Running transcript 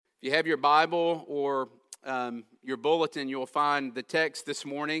If you have your Bible or your bulletin, you'll find the text this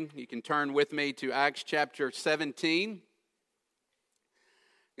morning. You can turn with me to Acts chapter 17. I'm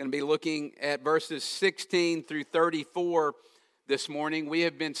going to be looking at verses 16 through 34 this morning. We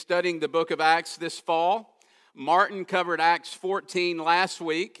have been studying the book of Acts this fall. Martin covered Acts 14 last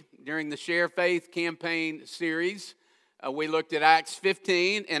week during the Share Faith campaign series. We looked at Acts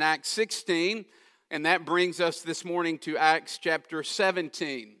 15 and Acts 16, and that brings us this morning to Acts chapter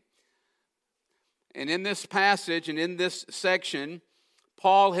 17. And in this passage and in this section,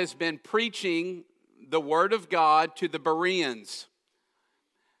 Paul has been preaching the Word of God to the Bereans.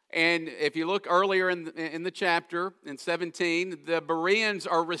 And if you look earlier in the chapter, in 17, the Bereans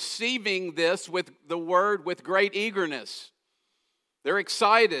are receiving this with the Word with great eagerness. They're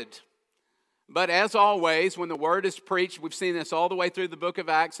excited. But as always, when the Word is preached, we've seen this all the way through the book of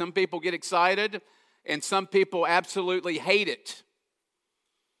Acts, some people get excited and some people absolutely hate it.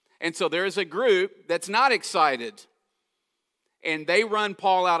 And so there's a group that's not excited, and they run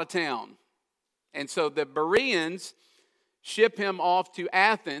Paul out of town. And so the Bereans ship him off to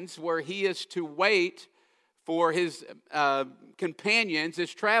Athens, where he is to wait for his companions,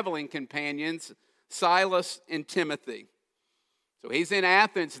 his traveling companions, Silas and Timothy. So he's in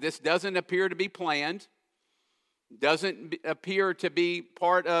Athens. This doesn't appear to be planned, doesn't appear to be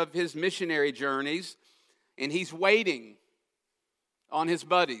part of his missionary journeys, and he's waiting on his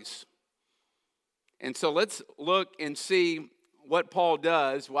buddies. And so let's look and see what Paul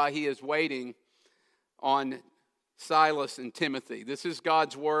does while he is waiting on Silas and Timothy. This is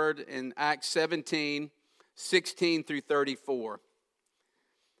God's word in Acts 17, 16 through 34.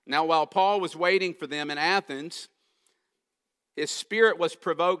 Now, while Paul was waiting for them in Athens, his spirit was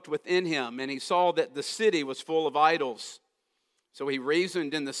provoked within him, and he saw that the city was full of idols. So he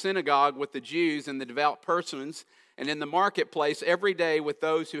reasoned in the synagogue with the Jews and the devout persons, and in the marketplace every day with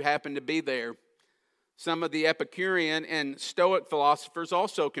those who happened to be there. Some of the Epicurean and Stoic philosophers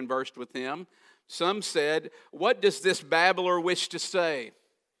also conversed with him. Some said, "What does this babbler wish to say?"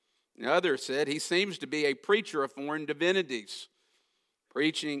 And others said, "He seems to be a preacher of foreign divinities,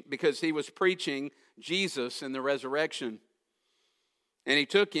 because he was preaching Jesus and the resurrection." And he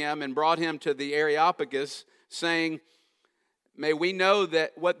took him and brought him to the Areopagus, saying, "May we know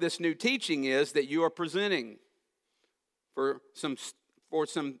that what this new teaching is that you are presenting? For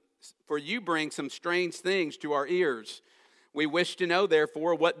you bring some strange things to our ears. We wish to know,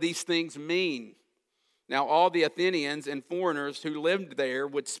 therefore, what these things mean." Now all the Athenians and foreigners who lived there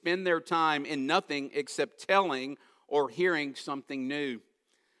would spend their time in nothing except telling or hearing something new.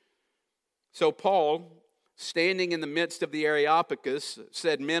 So Paul, standing in the midst of the Areopagus,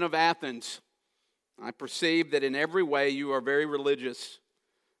 said, "Men of Athens, I perceive that in every way you are very religious.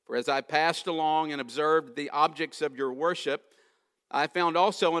 For as I passed along and observed the objects of your worship, I found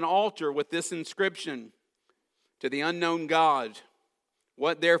also an altar with this inscription, 'To the unknown God.'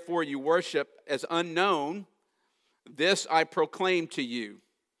 What therefore you worship as unknown, this I proclaim to you.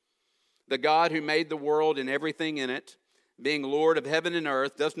 The God who made the world and everything in it, being Lord of heaven and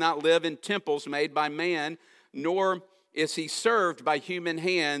earth, does not live in temples made by man, nor is he served by human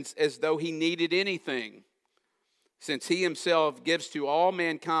hands as though he needed anything, since he himself gives to all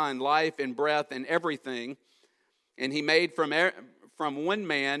mankind life and breath and everything, and he made from one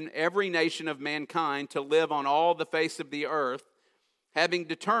man every nation of mankind to live on all the face of the earth, having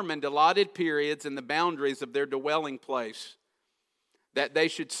determined allotted periods and the boundaries of their dwelling place, that they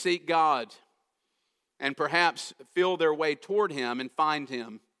should seek God and perhaps feel their way toward him and find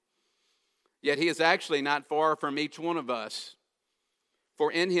him. Yet he is actually not far from each one of us.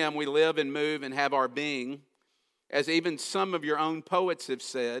 For in him we live and move and have our being, as even some of your own poets have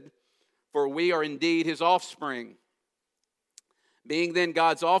said, for we are indeed his offspring. Being then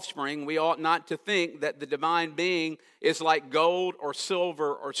God's offspring, we ought not to think that the divine being is like gold or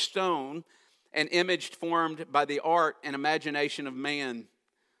silver or stone, an image formed by the art and imagination of man.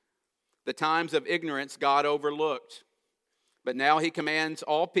 The times of ignorance God overlooked, but now he commands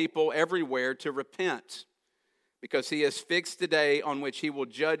all people everywhere to repent, because he has fixed the day on which he will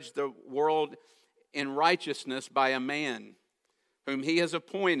judge the world in righteousness by a man, whom he has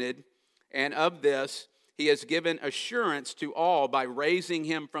appointed, and of this he has given assurance to all by raising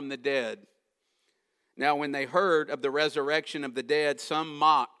him from the dead. Now when they heard of the resurrection of the dead, some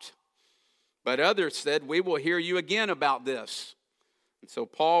mocked, but others said, "We will hear you again about this." And so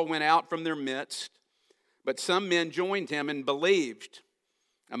Paul went out from their midst, but some men joined him and believed,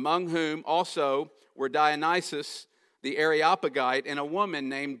 among whom also were Dionysius the Areopagite and a woman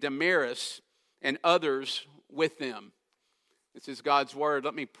named Damaris, and others with them. This is God's word.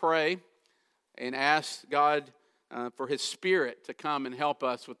 Let me pray and ask God for His Spirit to come and help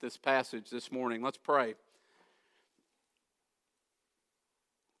us with this passage this morning. Let's pray.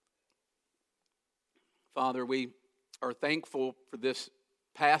 Father, we are thankful for this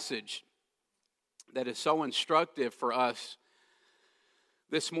passage that is so instructive for us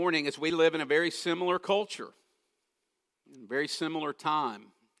this morning as we live in a very similar culture, in a very similar time.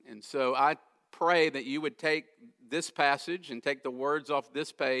 And so I pray that you would take this passage and take the words off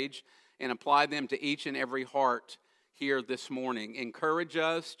this page and apply them to each and every heart here this morning. Encourage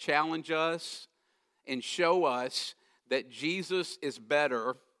us, challenge us, and show us that Jesus is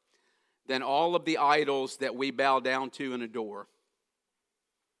better than all of the idols that we bow down to and adore.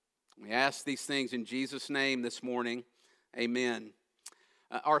 We ask these things in Jesus' name this morning. Amen.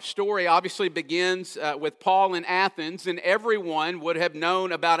 Our story obviously begins with Paul in Athens, and everyone would have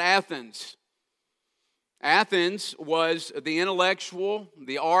known about Athens. Athens was the intellectual,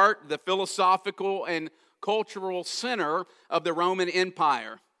 the art, the philosophical, and cultural center of the Roman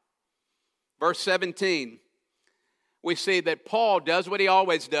Empire. Verse 17, we see that Paul does what he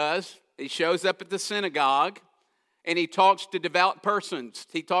always does. He shows up at the synagogue, and he talks to devout persons.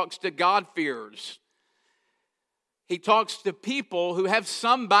 He talks to God-fearers. He talks to people who have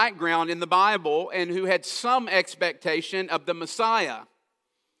some background in the Bible and who had some expectation of the Messiah.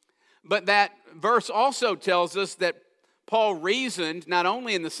 But that verse also tells us that Paul reasoned not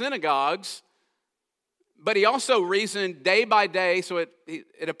only in the synagogues, but he also reasoned day by day, so it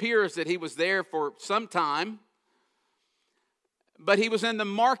appears that he was there for some time, but he was in the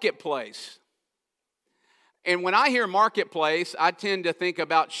marketplace. And when I hear marketplace, I tend to think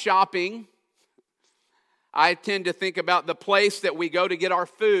about shopping. I tend to think about the place that we go to get our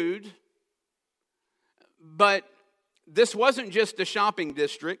food. But this wasn't just a shopping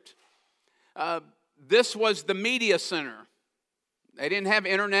district. This was the media center. They didn't have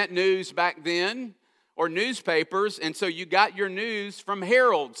internet news back then or newspapers, and so you got your news from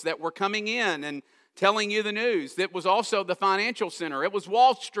heralds that were coming in and telling you the news. It was also the financial center. It was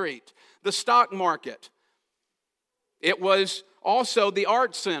Wall Street, the stock market. It was also the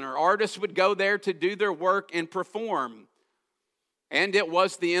art center. Artists would go there to do their work and perform. And it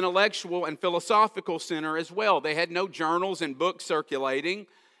was the intellectual and philosophical center as well. They had no journals and books circulating,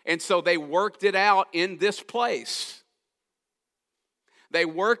 and so they worked it out in this place. They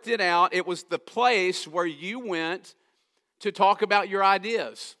worked it out. It was the place where you went to talk about your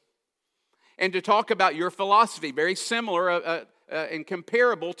ideas and to talk about your philosophy, very similar and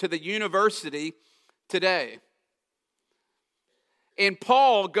comparable to the university today. And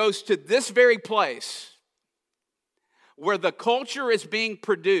Paul goes to this very place where the culture is being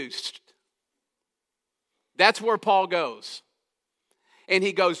produced. That's where Paul goes. And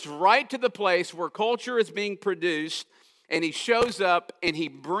he goes right to the place where culture is being produced, and he shows up and he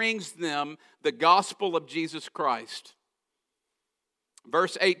brings them the gospel of Jesus Christ.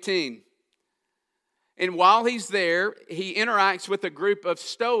 Verse 18. And while he's there, he interacts with a group of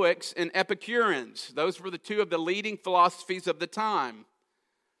Stoics and Epicureans. Those were the two of the leading philosophies of the time.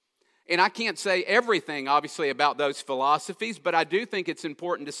 And I can't say everything, obviously, about those philosophies, but I do think it's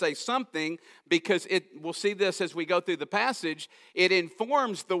important to say something because we'll see this as we go through the passage. It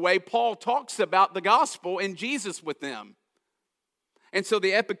informs the way Paul talks about the gospel and Jesus with them. And so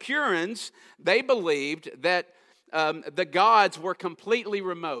the Epicureans, they believed that the gods were completely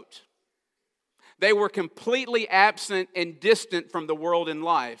remote. They were completely absent and distant from the world and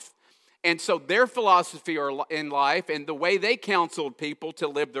life. And so their philosophy in life and the way they counseled people to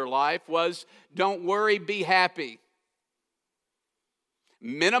live their life was, don't worry, be happy.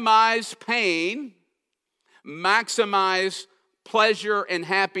 Minimize pain, maximize pleasure and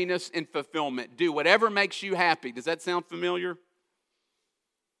happiness and fulfillment. Do whatever makes you happy. Does that sound familiar?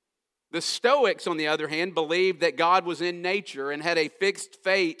 The Stoics, on the other hand, believed that God was in nature and had a fixed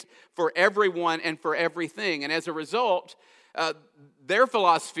fate for everyone and for everything. And as a result, their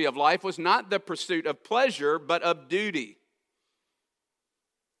philosophy of life was not the pursuit of pleasure, but of duty.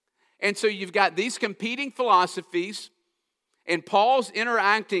 And so you've got these competing philosophies, and Paul's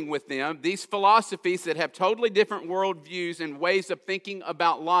interacting with them, these philosophies that have totally different worldviews and ways of thinking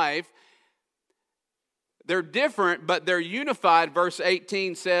about life. They're different, but they're unified, verse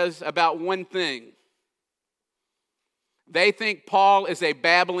 18 says, about one thing. They think Paul is a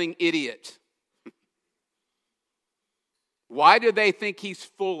babbling idiot. Why do they think he's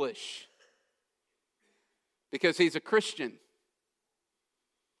foolish? Because he's a Christian.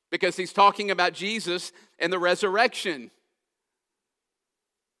 Because he's talking about Jesus and the resurrection.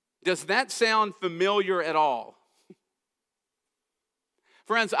 Does that sound familiar at all?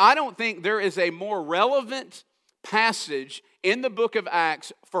 Friends, I don't think there is a more relevant passage in the book of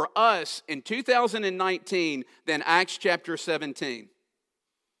Acts for us in 2019 than Acts chapter 17.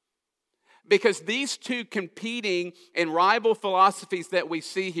 Because these two competing and rival philosophies that we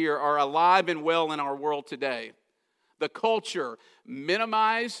see here are alive and well in our world today. The culture,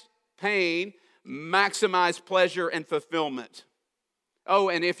 minimize pain, maximize pleasure and fulfillment. Oh,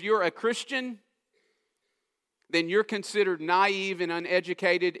 and if you're a Christian, then you're considered naive and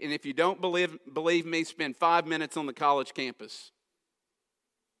uneducated, and if you don't believe me, spend 5 minutes on the college campus.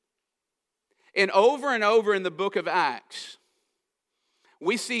 And over in the book of Acts,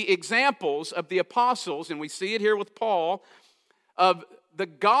 we see examples of the apostles, and we see it here with Paul, of the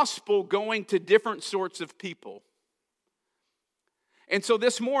gospel going to different sorts of people. And so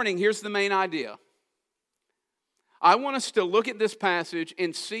this morning, here's the main idea. I want us to look at this passage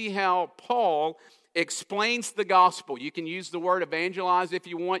and see how Paul explains the gospel. You can use the word evangelize if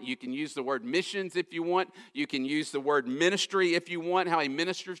you want. You can use the word missions if you want. You can use the word ministry if you want, how he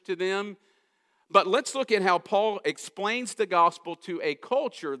ministers to them. But let's look at how Paul explains the gospel to a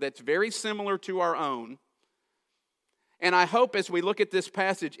culture that's very similar to our own. And I hope as we look at this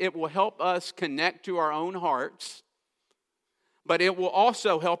passage, it will help us connect to our own hearts, but it will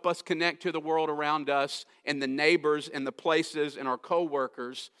also help us connect to the world around us and the neighbors and the places and our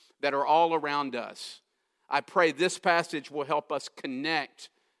co-workers that are all around us. I pray this passage will help us connect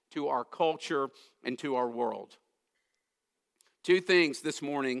to our culture and to our world. Two things this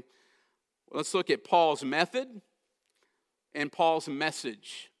morning. Let's look at Paul's method and Paul's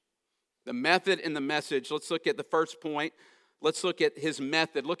message. The method and the message. Let's look at the first point. Let's look at his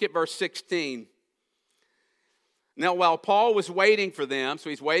method. Look at verse 16. Now, while Paul was waiting for them, so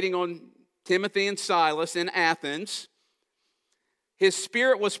he's waiting on Timothy and Silas in Athens, his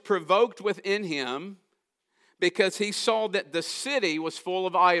spirit was provoked within him because he saw that the city was full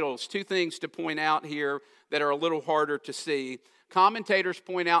of idols. Two things to point out here that are a little harder to see. Commentators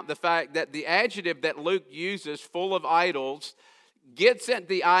point out the fact that the adjective that Luke uses, full of idols, gets at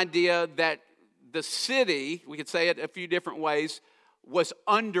the idea that the city, we could say it a few different ways, was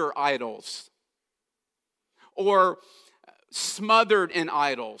under idols or smothered in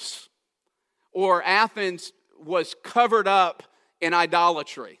idols, or Athens was covered up in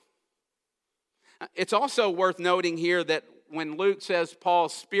idolatry. It's also worth noting here that when Luke says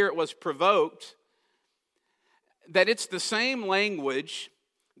Paul's spirit was provoked, that it's the same language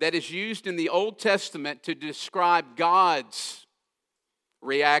that is used in the Old Testament to describe God's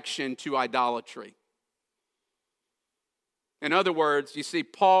reaction to idolatry. In other words, you see,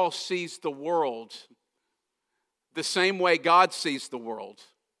 Paul sees the world the same way God sees the world.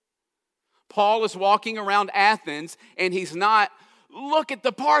 Paul is walking around Athens and he's not, look at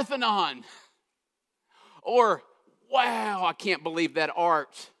the Parthenon, or wow, I can't believe that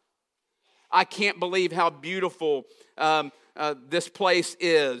art. I can't believe how beautiful this place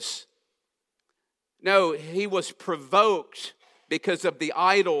is. No, he was provoked because of the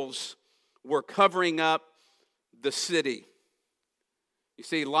idols were covering up the city. You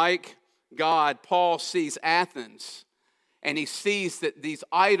see, like God, Paul sees Athens, and he sees that these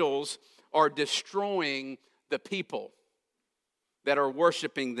idols are destroying the people that are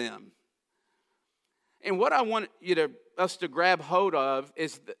worshiping them. And what I want us to grab hold of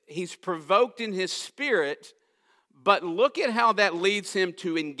is that he's provoked in his spirit, but look at how that leads him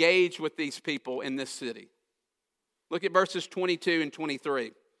to engage with these people in this city. Look at verses 22 and 23.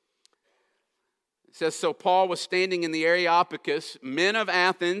 It says, so Paul was standing in the Areopagus, men of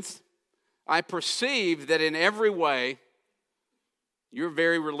Athens, I perceive that in every way you're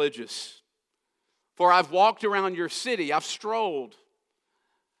very religious. For I've walked around your city, I've strolled,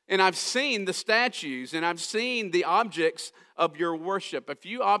 and I've seen the statues, and I've seen the objects of your worship. A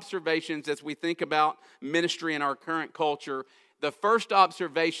few observations as we think about ministry in our current culture. The first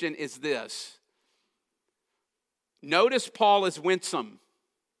observation is this. Notice Paul is winsome.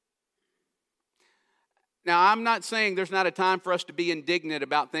 Now, I'm not saying there's not a time for us to be indignant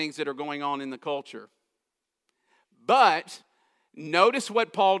about things that are going on in the culture. But notice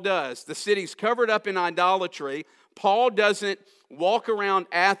what Paul does. The city's covered up in idolatry. Paul doesn't walk around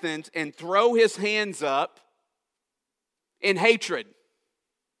Athens and throw his hands up in hatred.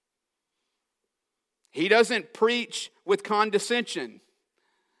 He doesn't preach with condescension,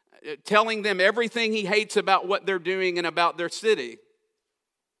 telling them everything he hates about what they're doing and about their city.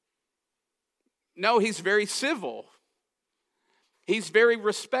 No, he's very civil. He's very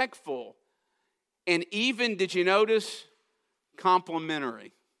respectful. And even, did you notice,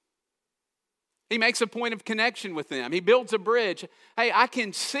 complimentary. He makes a point of connection with them. He builds a bridge. Hey, I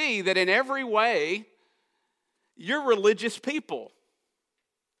can see that in every way, you're religious people.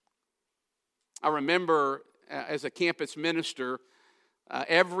 I remember as a campus minister,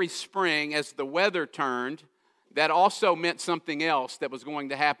 every spring as the weather turned, that also meant something else that was going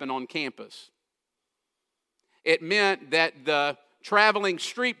to happen on campus. It meant that the traveling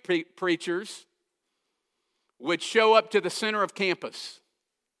street preachers would show up to the center of campus.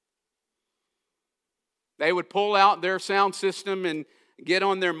 They would pull out their sound system and get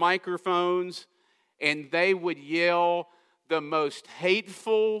on their microphones, and they would yell the most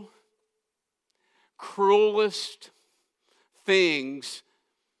hateful, cruelest things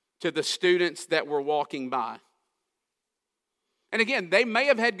to the students that were walking by. And again, they may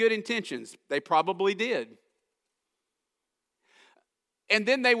have had good intentions. They probably did. And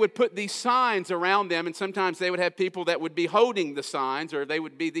then they would put these signs around them, and sometimes they would have people that would be holding the signs, or they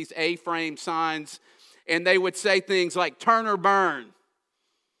would be these A-frame signs, and they would say things like, "Turn or burn,"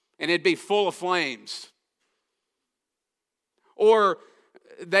 and it'd be full of flames. Or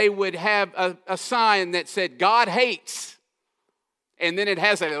they would have a sign that said, "God hates," and then it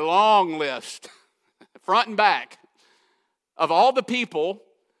has a long list, front and back, of all the people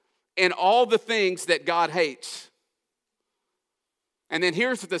and all the things that God hates. And then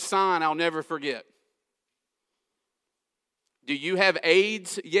here's the sign I'll never forget. Do you have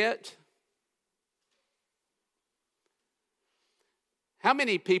AIDS yet? How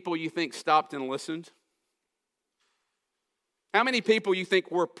many people you think stopped and listened? How many people you think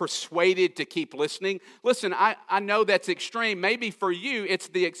were persuaded to keep listening? Listen, I know that's extreme. Maybe for you, it's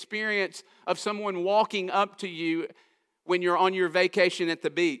the experience of someone walking up to you when you're on your vacation at the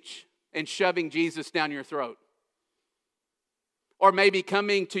beach and shoving Jesus down your throat. Or maybe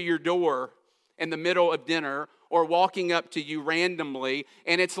coming to your door in the middle of dinner, or walking up to you randomly,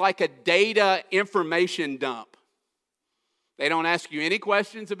 and it's like a data information dump. They don't ask you any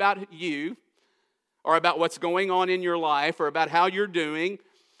questions about you, or about what's going on in your life, or about how you're doing.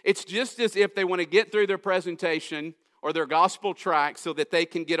 It's just as if they want to get through their presentation or their gospel tract so that they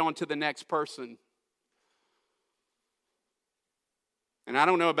can get on to the next person. And I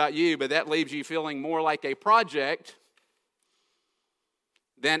don't know about you, but that leaves you feeling more like a project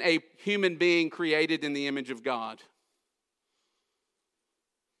than a human being created in the image of God.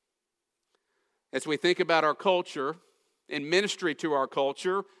 As we think about our culture and ministry to our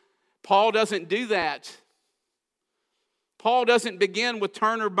culture, Paul doesn't do that. Paul doesn't begin with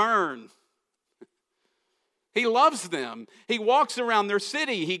turn or burn. He loves them. He walks around their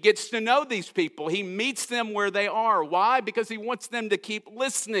city. He gets to know these people. He meets them where they are. Why? Because he wants them to keep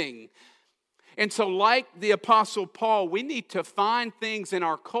listening. And so, like the Apostle Paul, we need to find things in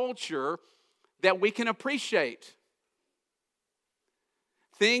our culture that we can appreciate.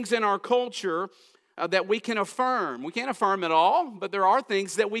 Things in our culture that we can affirm. We can't affirm it all, but there are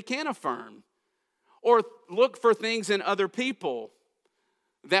things that we can affirm. Or look for things in other people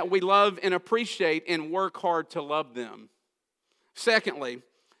that we love and appreciate and work hard to love them. Secondly,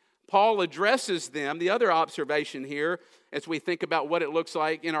 Paul addresses them. The other observation here, as we think about what it looks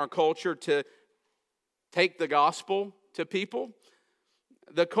like in our culture to take the gospel to people,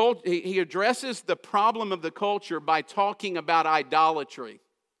 he addresses the problem of the culture by talking about idolatry.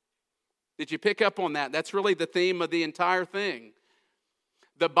 Did you pick up on that? That's really the theme of the entire thing.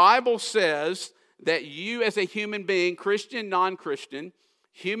 The Bible says that you as a human being, Christian, non-Christian,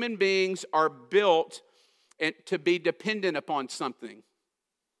 human beings are built to be dependent upon something.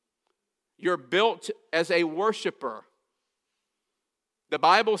 You're built as a worshiper. The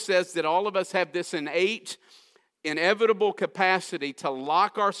Bible says that all of us have this innate, inevitable capacity to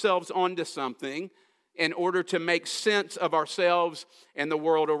lock ourselves onto something in order to make sense of ourselves and the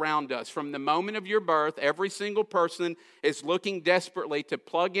world around us. From the moment of your birth, every single person is looking desperately to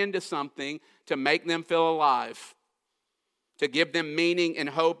plug into something to make them feel alive, to give them meaning and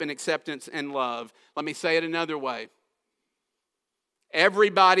hope and acceptance and love. Let me say it another way.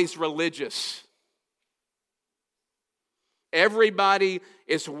 Everybody's religious. Everybody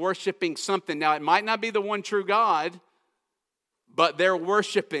is worshiping something. Now, it might not be the one true God, but they're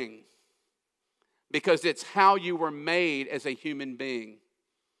worshiping because it's how you were made as a human being.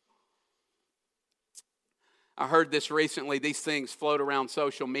 I heard this recently. These things float around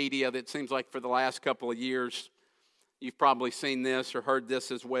social media that seems like for the last couple of years. You've probably seen this or heard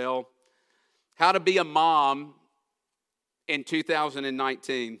this as well. How to be a mom in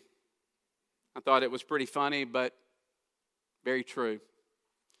 2019. I thought it was pretty funny, but very true.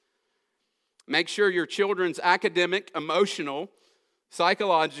 Make sure your children's academic, emotional,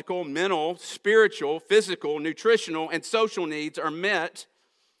 psychological, mental, spiritual, physical, nutritional, and social needs are met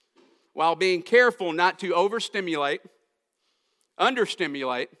while being careful not to overstimulate,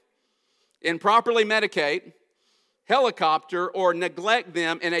 understimulate, improperly medicate, helicopter, or neglect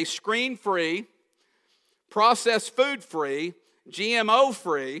them in a screen-free, processed food free, GMO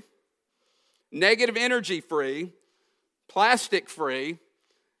free, negative energy free, plastic free,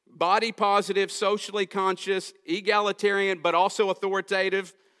 body positive, socially conscious, egalitarian but also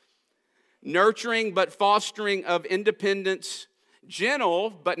authoritative, nurturing but fostering of independence, gentle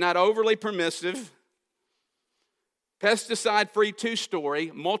but not overly permissive, pesticide-free two-story,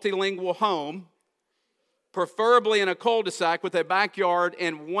 multilingual home, preferably in a cul-de-sac with a backyard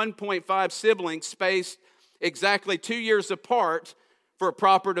and 1.5 siblings spaced exactly 2 years apart for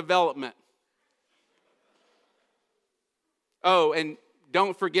proper development. Oh, and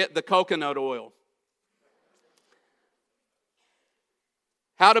don't forget the coconut oil.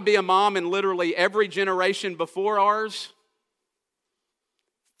 How to be a mom in literally every generation before ours?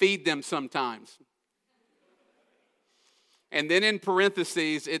 Feed them sometimes. And then in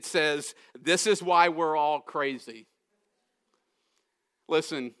parentheses, it says, this is why we're all crazy.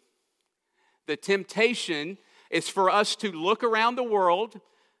 Listen, the temptation is for us to look around the world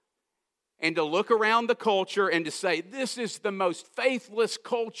and to look around the culture and to say, this is the most faithless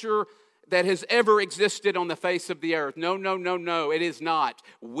culture that has ever existed on the face of the earth. No, no, no, no, it is not.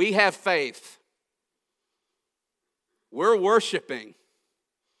 We have faith. We're worshiping.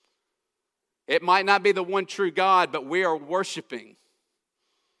 It might not be the one true God, but we are worshiping.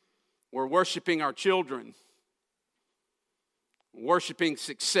 We're worshiping our children. Worshiping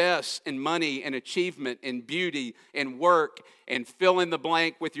success and money and achievement and beauty and work and fill in the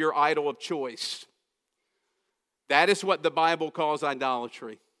blank with your idol of choice. That is what the Bible calls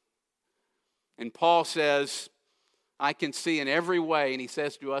idolatry. And Paul says, I can see in every way, and he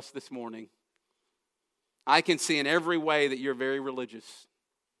says to us this morning, I can see in every way that you're very religious.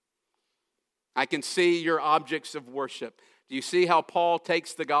 I can see your objects of worship. Do you see how Paul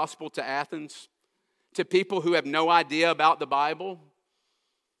takes the gospel to Athens? To people who have no idea about the Bible?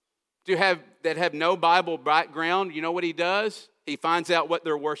 That have no Bible background, you know what he does? He finds out what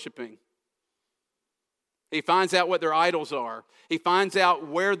they're worshiping. He finds out what their idols are. He finds out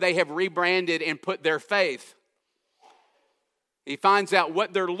where they have rebranded and put their faith. He finds out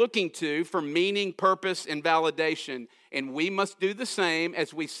what they're looking to for meaning, purpose, and validation. And we must do the same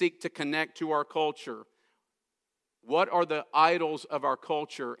as we seek to connect to our culture. What are the idols of our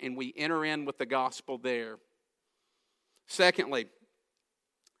culture? And we enter in with the gospel there. Secondly,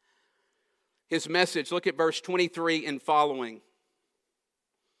 his message. Look at verse 23 and following.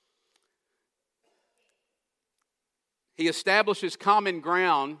 He establishes common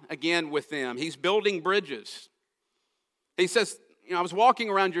ground again with them. He's building bridges. He says, I was walking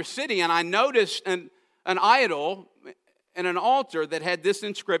around your city and I noticed an idol and an altar that had this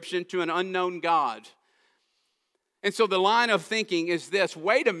inscription, to an unknown God. And so the line of thinking is this: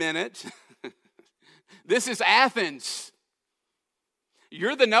 wait a minute. This is Athens.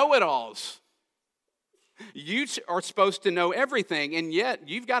 You're the know-it-alls. You are supposed to know everything, and yet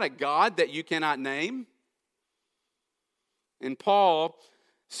you've got a God that you cannot name. And Paul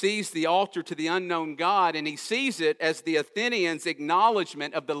sees the altar to the unknown God, and he sees it as the Athenians'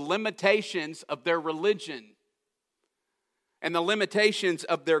 acknowledgement of the limitations of their religion and the limitations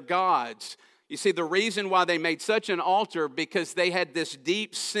of their gods. You see, the reason why they made such an altar, because they had this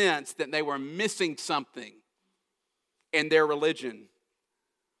deep sense that they were missing something in their religion.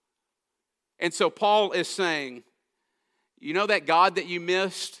 And so Paul is saying, you know that God that you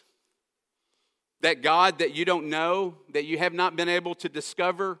missed? That God that you don't know, that you have not been able to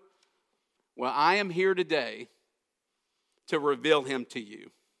discover? Well, I am here today to reveal him to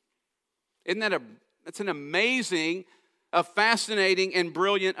you. Isn't that that's an amazing, a fascinating and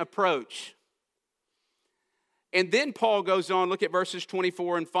brilliant approach. And then Paul goes on, look at verses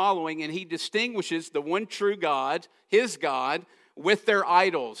 24 and following, and he distinguishes the one true God, his God, with their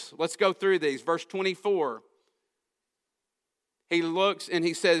idols. Let's go through these. Verse 24. He looks and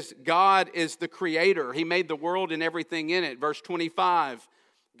he says, God is the creator. He made the world and everything in it. Verse 25.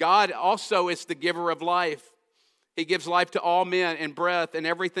 God also is the giver of life. He gives life to all men and breath and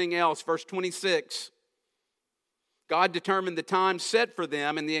everything else. Verse 26. God determined the time set for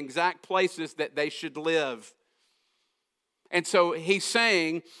them and the exact places that they should live. And so he's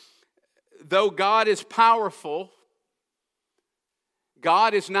saying, though God is powerful,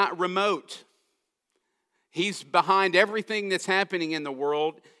 God is not remote. He's behind everything that's happening in the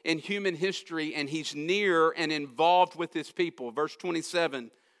world, in human history, and he's near and involved with his people. Verse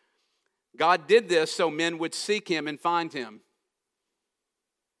 27, God did this so men would seek him and find him.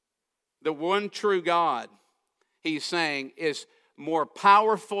 The one true God, he's saying, is more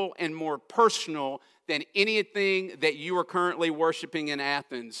powerful and more personal than anything that you are currently worshiping in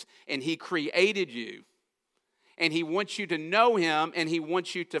Athens. And he created you. and he wants you to know him, and he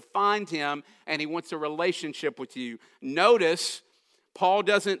wants you to find him, and he wants a relationship with you. Notice, Paul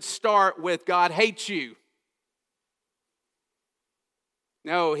doesn't start with God hates you.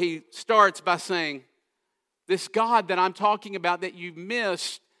 No, he starts by saying, this God that I'm talking about that you've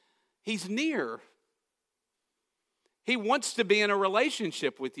missed, he's near. He wants to be in a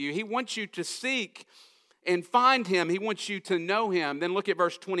relationship with you. He wants you to seek and find him. He wants you to know him. Then look at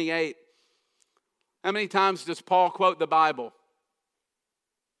verse 28. How many times does Paul quote the Bible?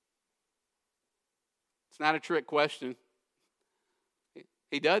 It's not a trick question.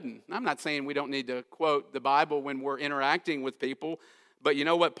 He doesn't. I'm not saying we don't need to quote the Bible when we're interacting with people, but you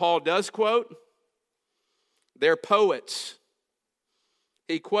know what Paul does quote? They're poets.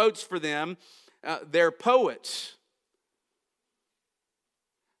 He quotes for them, they're poets.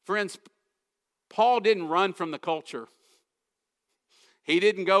 Friends, Paul didn't run from the culture. He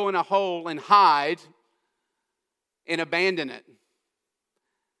didn't go in a hole and hide and abandon it.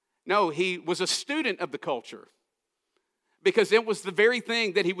 No, he was a student of the culture because it was the very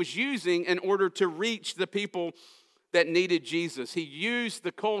thing that he was using in order to reach the people that needed Jesus. He used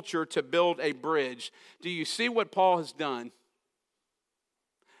the culture to build a bridge. Do you see what Paul has done?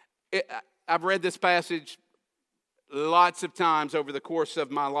 I've read this passage lots of times over the course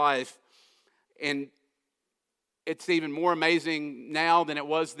of my life, and it's even more amazing now than it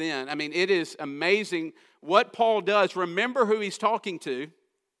was then. I mean, it is amazing what Paul does. Remember who he's talking to.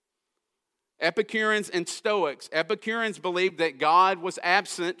 Epicureans and Stoics. Epicureans believed that God was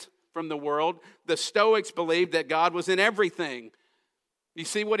absent from the world. The Stoics believed that God was in everything. You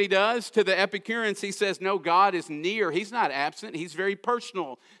see what he does? To the Epicureans, he says, no, God is near. He's not absent. He's very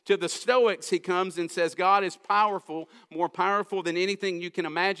personal. To the Stoics, he comes and says, God is powerful, more powerful than anything you can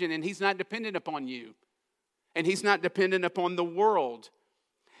imagine, and he's not dependent upon you. And he's not dependent upon the world.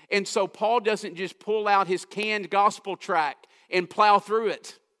 And so Paul doesn't just pull out his canned gospel tract and plow through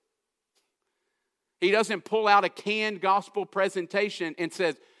it. He doesn't pull out a canned gospel presentation and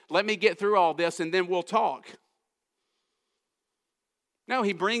says, let me get through all this and then we'll talk. No,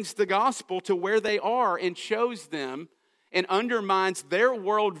 he brings the gospel to where they are and shows them and undermines their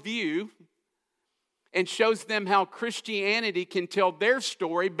worldview and shows them how Christianity can tell their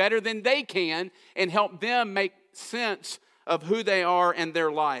story better than they can and help them make sense of who they are and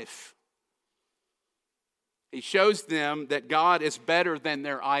their life. He shows them that God is better than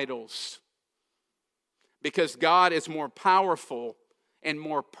their idols because God is more powerful and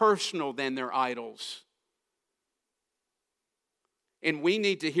more personal than their idols. And we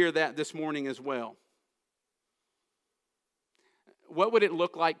need to hear that this morning as well. What would it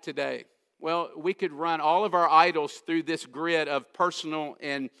look like today? Well, we could run all of our idols through this grid of personal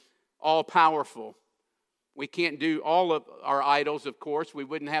and all-powerful. We can't do all of our idols, of course. We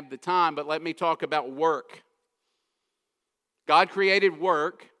wouldn't have the time, but let me talk about work. God created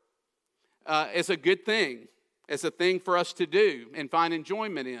work as a good thing, as a thing for us to do and find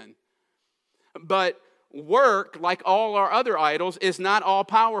enjoyment in. But work, like all our other idols, is not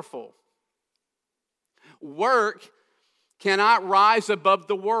all-powerful. Work cannot rise above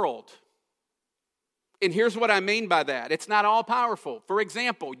the world. And here's what I mean by that. It's not all-powerful. For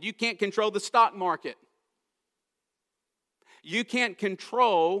example, you can't control the stock market. You can't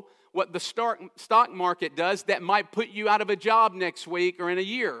control what the stock market does that might put you out of a job next week or in a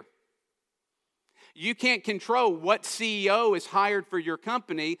year. You can't control what CEO is hired for your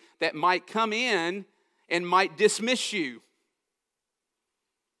company that might come in and might dismiss you.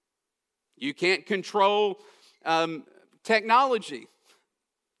 You can't control technology.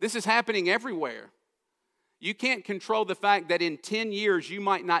 This is happening everywhere. You can't control the fact that in 10 years you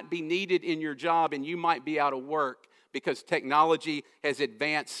might not be needed in your job and you might be out of work because technology has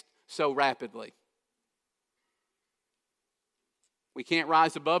advanced so rapidly. We can't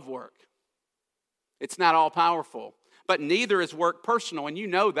rise above work. It's not all powerful. But neither is work personal, and you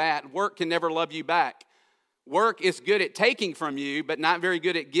know that. Work can never love you back. Work is good at taking from you, but not very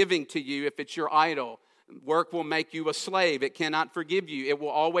good at giving to you if it's your idol. Work will make you a slave. It cannot forgive you. It will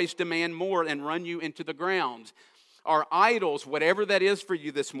always demand more and run you into the ground. Our idols, whatever that is for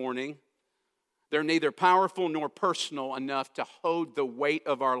you this morning, they're neither powerful nor personal enough to hold the weight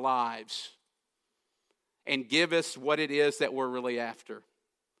of our lives and give us what it is that we're really after.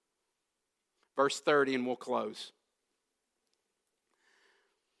 Verse 30, and we'll close.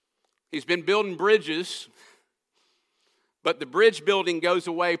 He's been building bridges, but the bridge building goes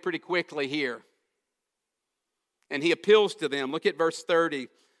away pretty quickly here. And he appeals to them. Look at verse 30.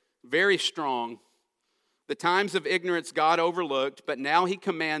 Very strong. The times of ignorance God overlooked, but now he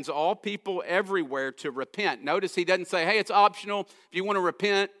commands all people everywhere to repent. Notice he doesn't say, hey, it's optional. If you want to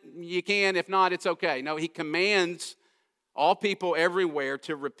repent, you can. If not, it's okay. No, he commands all people everywhere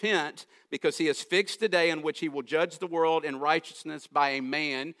to repent because he has fixed a day in which he will judge the world in righteousness by a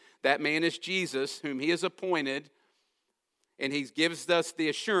man. That man is Jesus, whom he has appointed. And he gives us the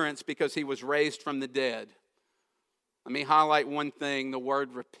assurance because he was raised from the dead. Let me highlight one thing, the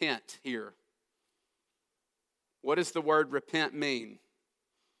word repent here. What does the word repent mean?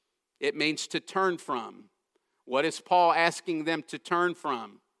 It means to turn from. What is Paul asking them to turn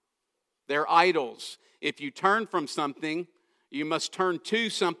from? Their idols. If you turn from something, you must turn to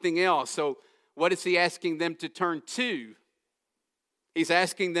something else. So what is he asking them to turn to? He's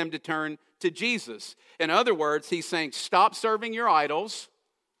asking them to turn to Jesus. In other words, he's saying, stop serving your idols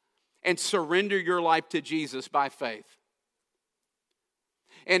and surrender your life to Jesus by faith.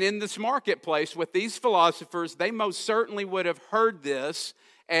 And in this marketplace with these philosophers, they most certainly would have heard this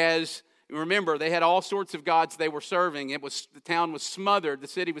as, remember, they had all sorts of gods they were serving. The town was smothered, the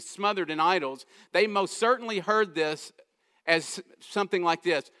city was smothered in idols. They most certainly heard this as something like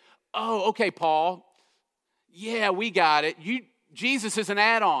this. Oh, okay, Paul. Yeah, we got it. Jesus is an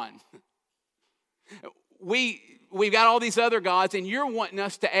add-on. We've got all these other gods, and you're wanting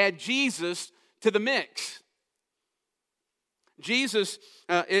us to add Jesus to the mix. Jesus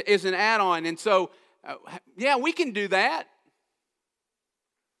is an add-on, and so, yeah, we can do that.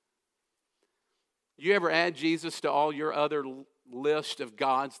 You ever add Jesus to all your other list of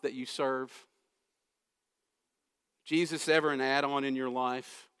gods that you serve? Jesus ever an add-on in your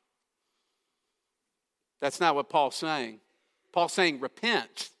life? That's not what Paul's saying. Paul's saying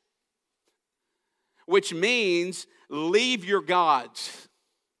repent, which means leave your gods,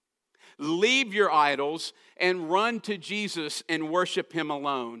 leave your idols, and run to Jesus and worship him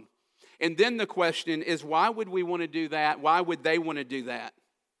alone. And then the question is, why would we want to do that? Why would they want to do that?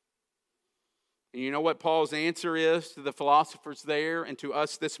 And you know what Paul's answer is to the philosophers there and to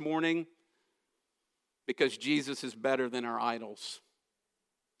us this morning? Because Jesus is better than our idols.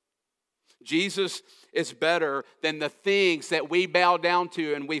 Jesus is better than the things that we bow down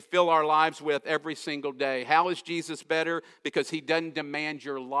to and we fill our lives with every single day. How is Jesus better? Because he doesn't demand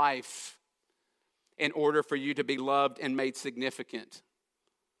your life in order for you to be loved and made significant.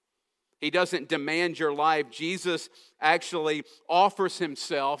 He doesn't demand your life. Jesus actually offers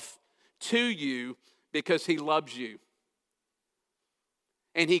himself to you because he loves you.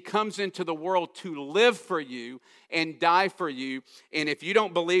 And he comes into the world to live for you and die for you. And if you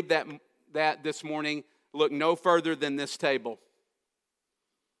don't believe that this morning, look no further than this table.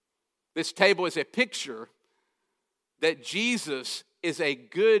 This table is a picture that Jesus is a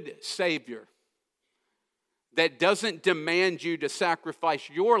good Savior that doesn't demand you to sacrifice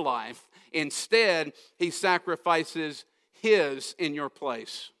your life. Instead, he sacrifices his in your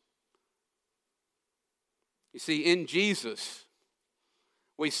place. You see, in Jesus,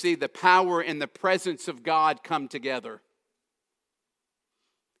 we see the power and the presence of God come together.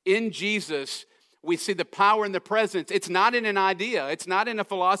 In Jesus, we see the power and the presence. It's not in an idea. It's not in a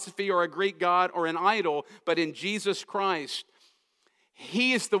philosophy or a Greek god or an idol, but in Jesus Christ.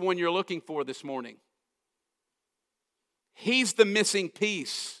 He is the one you're looking for this morning. He's the missing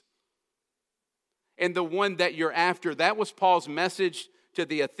piece and the one that you're after. That was Paul's message to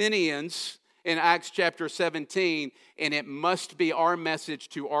the Athenians in Acts chapter 17, and it must be our message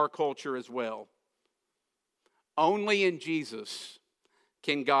to our culture as well. Only in Jesus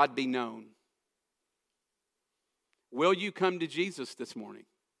can God be known. Will you come to Jesus this morning?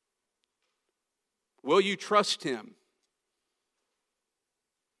 Will you trust him?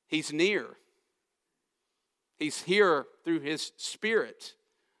 He's near. He's here through his Spirit.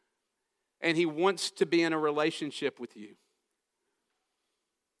 And he wants to be in a relationship with you.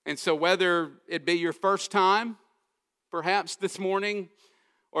 And so whether it be your first time, perhaps this morning,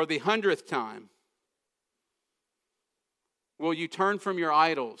 or the 100th time, will you turn from your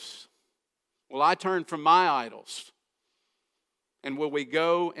idols? Will I turn from my idols? And will we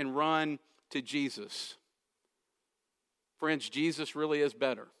go and run to Jesus? Friends, Jesus really is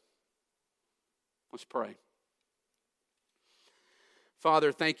better. Let's pray.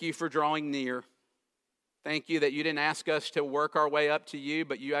 Father, thank you for drawing near. Thank you that you didn't ask us to work our way up to you,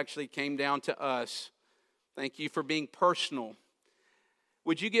 but you actually came down to us. Thank you for being personal.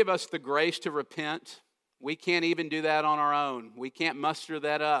 Would you give us the grace to repent? We can't even do that on our own. We can't muster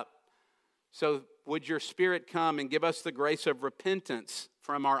that up. So would your Spirit come and give us the grace of repentance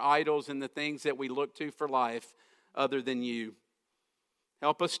from our idols and the things that we look to for life other than you.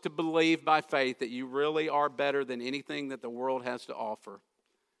 Help us to believe by faith that you really are better than anything that the world has to offer.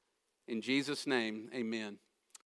 In Jesus' name, amen.